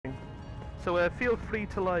So feel free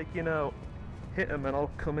to, like, you know, hit him and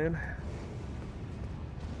I'll come in.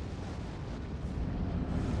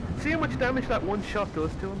 See how much damage that one shot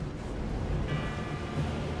does to him?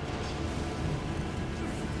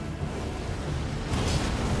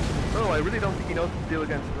 Oh, I really don't think he knows what to do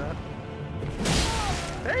against that.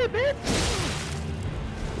 Hey, bitch!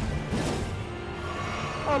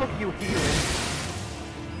 Oh, look at you healing.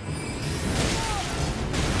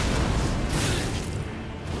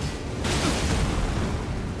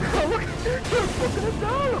 Oh, look, you're fucking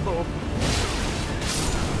adorable!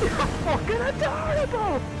 You're fucking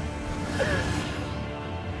adorable!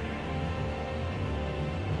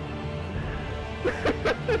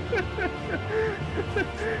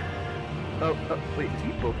 Oh, wait, is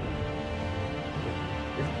he broken?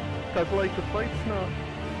 That's like the fight's not.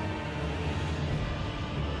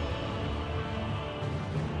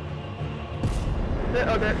 Yeah,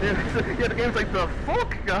 oh, yeah, the game's like, the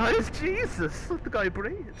fuck, guys? Jesus, let the guy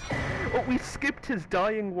breathe. Oh, we skipped his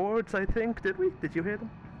dying words, I think, did we? Did you hear them?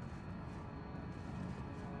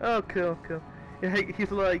 Oh, cool, cool. Yeah, he's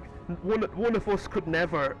like, one of us could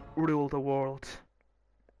never rule the world.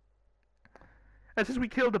 And since we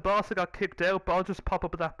killed the boss, I got kicked out, but I'll just pop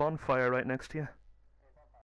up at that bonfire right next to you.